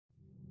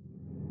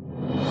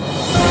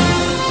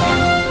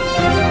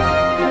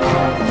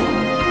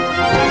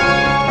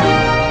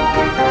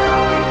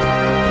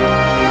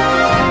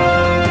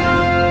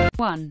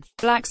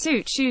black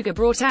suit, Suga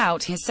brought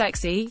out his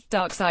sexy,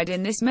 dark side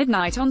in this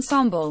midnight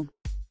ensemble.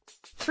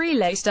 3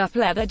 laced-up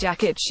leather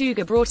jacket,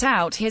 Suga brought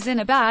out his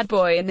inner bad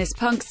boy in this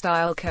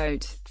punk-style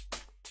coat.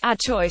 Ad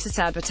choices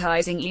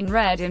advertising in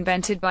red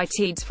invented by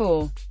Teeds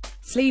 4.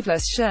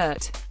 Sleeveless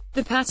shirt.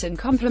 The pattern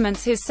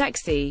complements his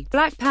sexy,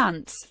 black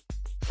pants.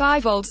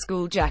 5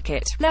 old-school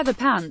jacket, leather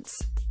pants.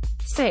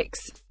 6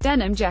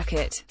 denim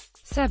jacket.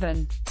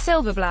 7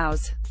 silver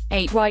blouse.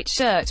 8 white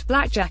shirt,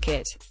 black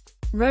jacket.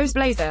 Rose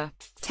blazer.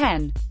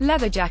 10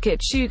 leather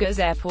jacket. Suga's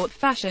airport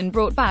fashion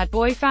brought bad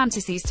boy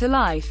fantasies to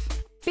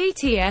life.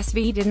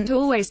 BTS didn't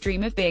always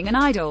dream of being an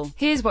idol.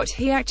 Here's what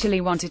he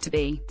actually wanted to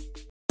be.